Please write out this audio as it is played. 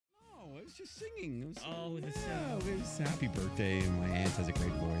was just singing. It was, the it was happy birthday, and my aunt has a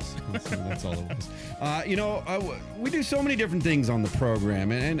great voice. So that's all it was. We do so many different things on the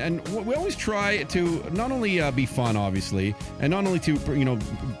program, and we always try to not only be fun, obviously, and not only to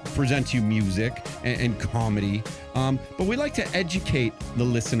present you music and comedy, but we like to educate the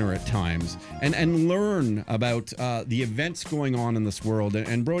listener at times and learn about the events going on in this world.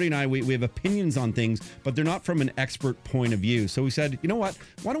 And Brody and I, we have opinions on things, but they're not from an expert point of view. So we said, you know what?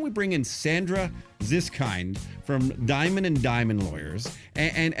 Why don't we bring in Sandra Zisckind from Diamond & Diamond Lawyers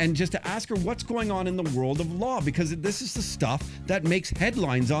and just to ask her what's going on in the world of law, because this is the stuff that makes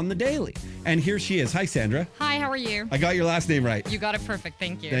headlines on the daily. And here she is. Hi, Sandra. Hi, how are you? I got your last name right. You got it perfect.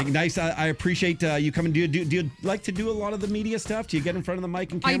 Thank you. Nice. I appreciate you coming. Do you like to do a lot of the media stuff? Do you get in front of the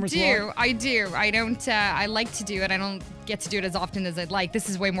mic and cameras? I do. I don't. I like to do it. I don't get to do it as often as I'd like. This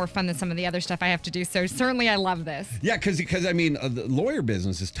is way more fun than some of the other stuff I have to do. So certainly I love this. Yeah, because I mean, the lawyer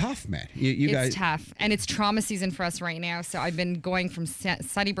business is tough, man. You guys. It's tough, and it's trauma season for us right now. So I've been going from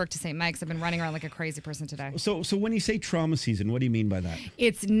Sunnybrook to St. Mike's. I've been running around like a crazy person today. So when you say trauma season, what do you mean by that?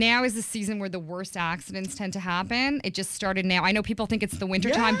 It's now is the season where the worst accidents tend to happen. It just started now. I know people think it's the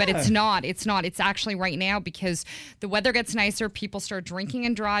winter time, but it's not. It's not. It's actually right now because the weather gets nicer. People start drinking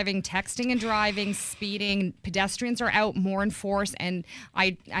and driving, texting and driving, speeding. Pedestrians are out more in force, and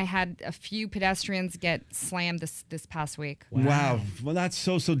I had a few pedestrians get slammed this past week. Wow. Well, that's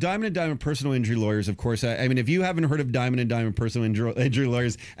so. Diamond & Diamond Personal Injury Lawyers, of course. I mean, if you haven't heard of Diamond & Diamond Personal Injury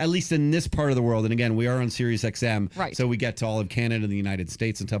Lawyers, at least in this part of the world, and again, we are on Sirius XM, right? So we get to all of Canada and the United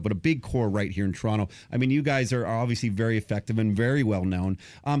States and stuff, but a big core right here in Toronto. I mean, you guys are obviously very effective and very well known.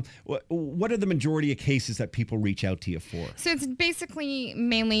 What are the majority of cases that people reach out to you for? So it's basically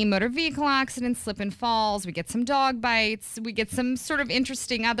mainly motor vehicle accidents, slip and falls. We get some dog bites. We get some sort of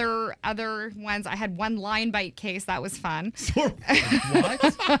interesting other ones. I had one lion bite case. That was fun. What?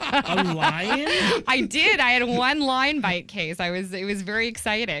 A lion? I did. I had one lion bite case. It was very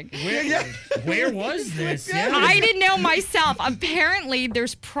exciting. Where was this? I didn't know myself. Apparently,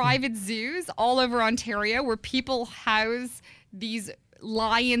 there's private zoos all over Ontario where people house these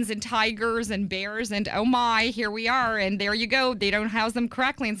lions and tigers and bears, and oh my, here we are, and there you go. They don't house them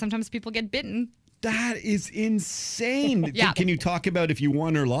correctly, and sometimes people get bitten. That is insane. Yeah. Can you talk about if you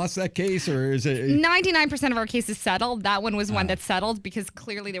won or lost that case, or is it 99% of our cases settled? That one was one that settled because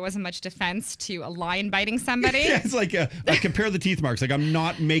clearly there wasn't much defense to a lion biting somebody. Yeah, it's like compare the teeth marks. Like, I'm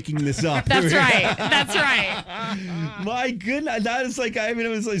not making this up. That's right. That's right. My goodness, that is like, I mean,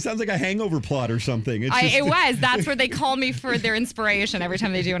 it sounds like a Hangover plot or something. It was. That's where they call me for their inspiration every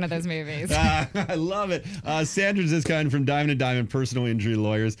time they do one of those movies. I love it. Sandra Zisckind from Diamond & Diamond Personal Injury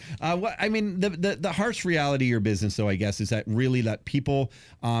Lawyers. I mean, the harsh reality of your business, though, I guess, is that really that people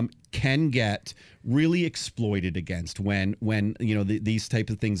can get really exploited against when these type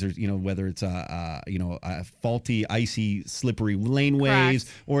of things are, whether it's a faulty, icy, slippery laneways.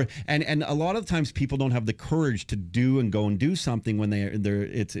 Correct. and a lot of times people don't have the courage to go and do something when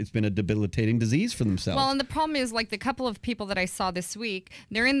it's been a debilitating disease for themselves. Well, and the problem is, like the couple of people that I saw this week,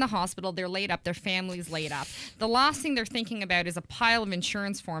 they're in the hospital, they're laid up, their family's laid up. The last thing they're thinking about is a pile of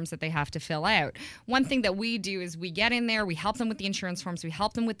insurance forms that they have to fill out. One thing that we do is we get in there, we help them with the insurance forms, we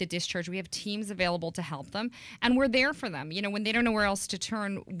help them with the discharge, we have teams available to help them, and we're there for them. When they don't know where else to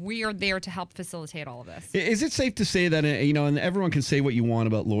turn, we are there to help facilitate all of this. Is it safe to say that, and everyone can say what you want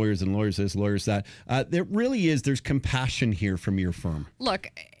about lawyers and lawyers this, lawyers that, there really is, there's compassion here from your firm? Look,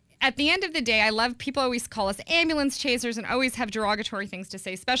 at the end of the day, I love people always call us ambulance chasers and always have derogatory things to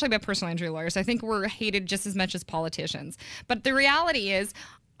say, especially about personal injury lawyers. I think we're hated just as much as politicians. But the reality is,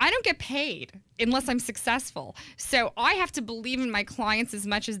 I don't get paid unless I'm successful. So I have to believe in my clients as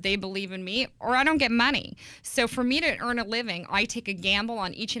much as they believe in me, or I don't get money. So for me to earn a living, I take a gamble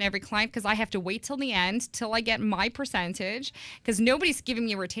on each and every client because I have to wait till the end, till I get my percentage, because nobody's giving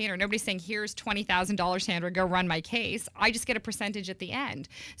me a retainer. Nobody's saying, here's $20,000, Sandra, go run my case. I just get a percentage at the end.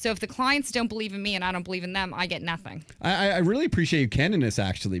 So if the clients don't believe in me and I don't believe in them, I get nothing. I really appreciate you candidness,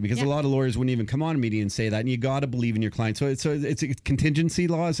 actually, because a lot of lawyers wouldn't even come on media and say that, and you got to believe in your client. So it's a contingency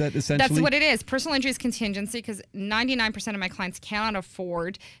law, is that essentially? That's what it is. Personal injury is contingency because 99% of my clients cannot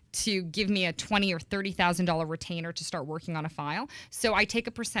afford to give me a $20,000 or $30,000 retainer to start working on a file. So I take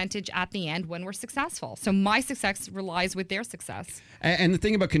a percentage at the end when we're successful. So my success relies with their success. And the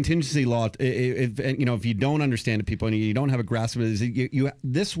thing about contingency law, if you don't understand it, people, and you don't have a grasp of it, is you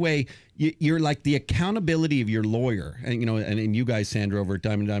this way you're like the accountability of your lawyer, and you guys, Sandra, over at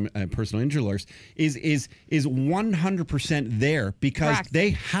Diamond Personal Injury Lawyers, is 100% there because Correct.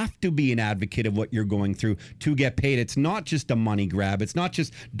 they have to be an advocate of what you're going through to get paid. It's not just a money grab. It's not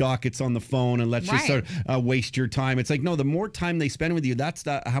just dockets on the phone and let's just sort of waste your time. It's like, no, the more time they spend with you, that's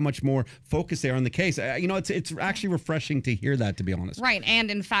how much more focused they are on the case. It's actually refreshing to hear that, to be honest. Right, and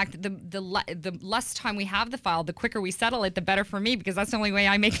in fact, the less time we have the file, the quicker we settle it, the better for me, because that's the only way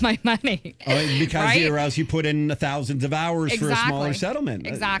I make my money. Because or else you put in thousands of hours for a smaller settlement.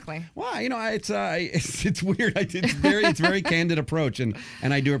 Exactly. Well, it's weird. It's very candid approach, and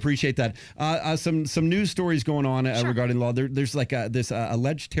I do appreciate that. Some news stories going on regarding law. There's like this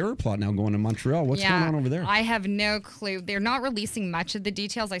alleged terror plot now going in Montreal. What's going on over there? I have no clue. They're not releasing much of the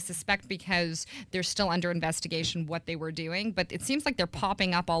details, I suspect, because they're still under investigation what they were doing. But it seems like they're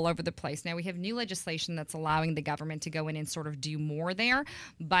popping up all over the place. Now, we have new legislation that's allowing the government to go in and sort of do more there.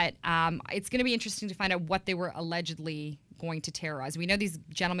 But it's going to be interesting to find out what they were allegedly going to terrorize. We know these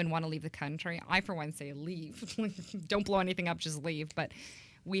gentlemen want to leave the country. I, for one, say leave. Don't blow anything up, just leave. But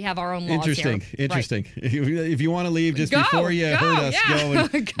we have our own laws Interesting. here. Interesting. Right. If you want to leave just before you hurt us,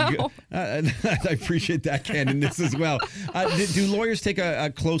 go. I appreciate that candidness as well. Do lawyers take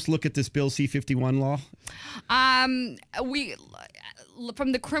a close look at this Bill C-51 law?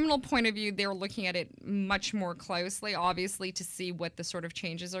 From the criminal point of view, they're looking at it much more closely, obviously, to see what the sort of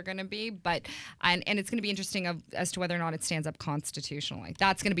changes are going to be. But and it's going to be interesting as to whether or not it stands up constitutionally.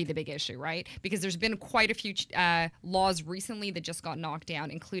 That's going to be the big issue, right? Because there's been quite a few laws recently that just got knocked down,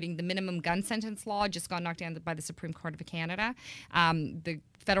 including the minimum gun sentence law just got knocked down by the Supreme Court of Canada. The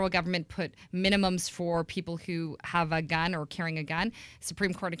federal government put minimums for people who have a gun or carrying a gun.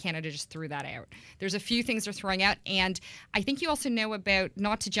 Supreme Court of Canada just threw that out. There's a few things they're throwing out, and I think you also know about,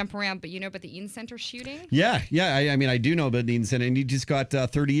 not to jump around, but you know about the Eaton Center shooting? Yeah. I mean, I do know about the Eaton Center, and he just got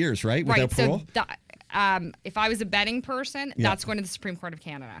 30 years, right? Without parole? If I was a betting person, that's going to the Supreme Court of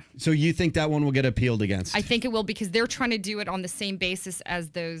Canada. So you think that one will get appealed against? I think it will, because they're trying to do it on the same basis as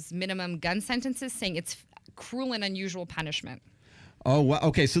those minimum gun sentences, saying it's cruel and unusual punishment. Oh, wow.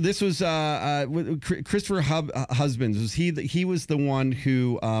 Okay. So this was Christopher Husbands. Was he was the one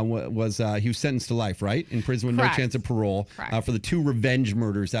who was sentenced to life, right, in prison with Correct. no chance of parole for the 2 revenge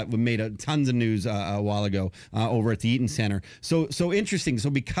murders that made tons of news a while ago over at the Eaton Center. So interesting.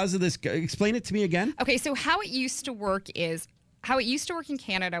 So because of this, explain it to me again. Okay. So how it used to work in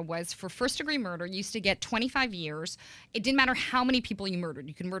Canada was, for first-degree murder, you used to get 25 years. It didn't matter how many people you murdered.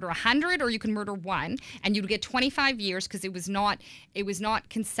 You could murder 100 or you could murder 1, and you'd get 25 years because it was not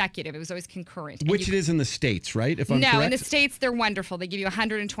consecutive. It was always concurrent. Which it is in the States, right? If I'm correct? No, in the States, they're wonderful. They give you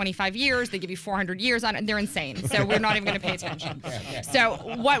 125 years. They give you 400 years on it. They're insane. So we're not even going to pay attention. So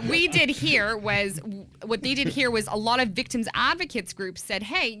what they did here was a lot of victims advocates groups said,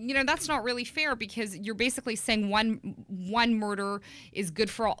 hey, that's not really fair, because you're basically saying one murder is good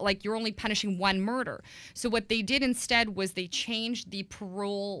for all, like you're only punishing one murder. So what they did instead was they changed the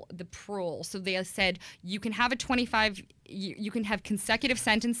parole. So they said you can have you can have consecutive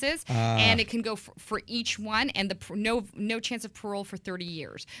sentences, and it can go for each one, and no chance of parole for 30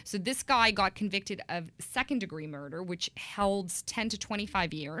 years. So this guy got convicted of second-degree murder, which holds 10 to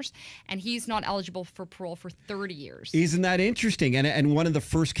 25 years, and he's not eligible for parole for 30 years. Isn't that interesting? And one of the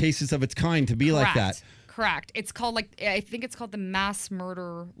first cases of its kind to be like that. Correct. It's called, I think it's called the mass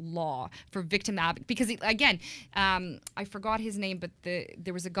murder law for victim advocacy. Because again, I forgot his name, but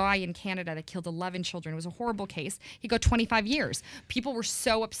there was a guy in Canada that killed 11 children. It was a horrible case. He got 25 years. People were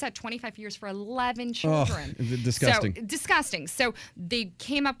so upset. 25 years for 11 children. Oh, disgusting. So disgusting. So they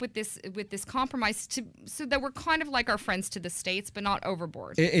came up with this compromise so that we're kind of like our friends to the States, but not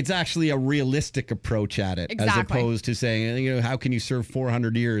overboard. It's actually a realistic approach at it, as opposed to saying, how can you serve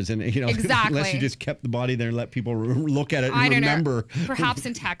 400 years and unless you just kept the body there and let people look at it and remember. Perhaps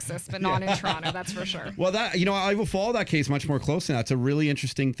in Texas, but not in Toronto, that's for sure. Well, I will follow that case much more closely. That's a really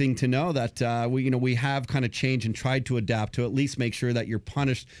interesting thing to know, that we have kind of changed and tried to adapt to at least make sure that you're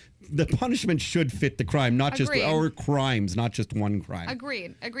punished. The punishment should fit the crime, not just our crimes, not just one crime.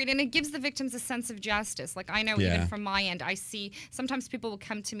 Agreed. And it gives the victims a sense of justice. Like, I know even from my end, I see sometimes people will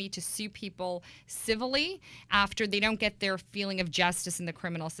come to me to sue people civilly after they don't get their feeling of justice in the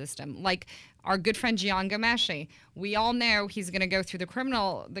criminal system. Like our good friend Gian Gomeshi, we all know he's going to go through the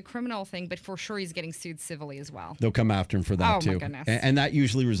criminal thing, but for sure he's getting sued civilly as well. They'll come after him for that too. Oh my goodness. And that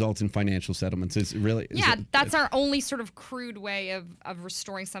usually results in financial settlements. That's our only sort of crude way of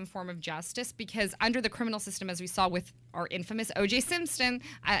restoring some form of justice, because under the criminal system, as we saw with our infamous O.J. Simpson,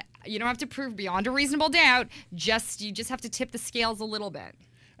 you don't have to prove beyond a reasonable doubt. You just have to tip the scales a little bit.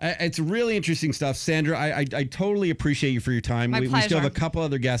 It's really interesting stuff. Sandra, I totally appreciate you for your time. We still have a couple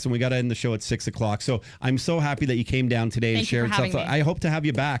other guests, and we got to end the show at 6 o'clock. So I'm so happy that you came down today and shared stuff. I hope to have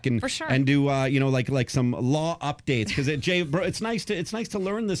you back and do like some law updates, because Jay, bro, it's nice to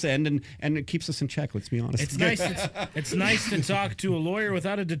learn this end, and it keeps us in check. Let's be honest. It's nice. It's nice to talk to a lawyer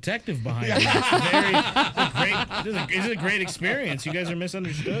without a detective behind it. It's a great experience. You guys are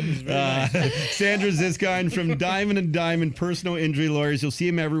misunderstood. It's very nice. Sandra Zisckind from Diamond and Diamond Personal Injury Lawyers. You'll see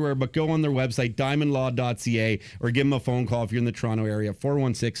them everywhere, but go on their website, diamondlaw.ca, or give them a phone call if you're in the Toronto area,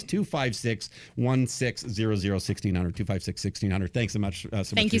 416-256-1600, 256-1600. Thanks so much.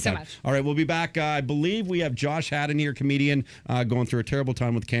 Thank you so much. All right, we'll be back. I believe we have Josh Haddon here, comedian, going through a terrible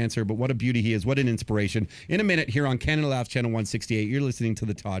time with cancer, but what a beauty he is. What an inspiration. In a minute here on Canada Laughs Channel 168, you're listening to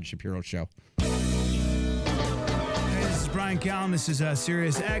The Todd Shapiro Show. Brian Callen. This is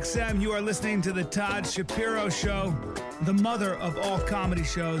Sirius XM. You are listening to the Todd Shapiro Show, the mother of all comedy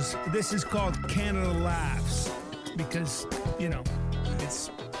shows. This is called Canada Laughs because, it's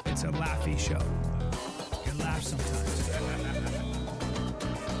a laughy show. You laugh sometimes.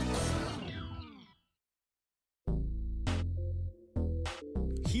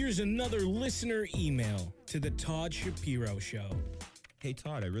 Here's another listener email to the Todd Shapiro Show. Hey,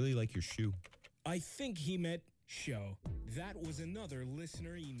 Todd, I really like your shoe. I think he meant show. That was another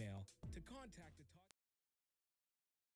listener email. To contact the Todd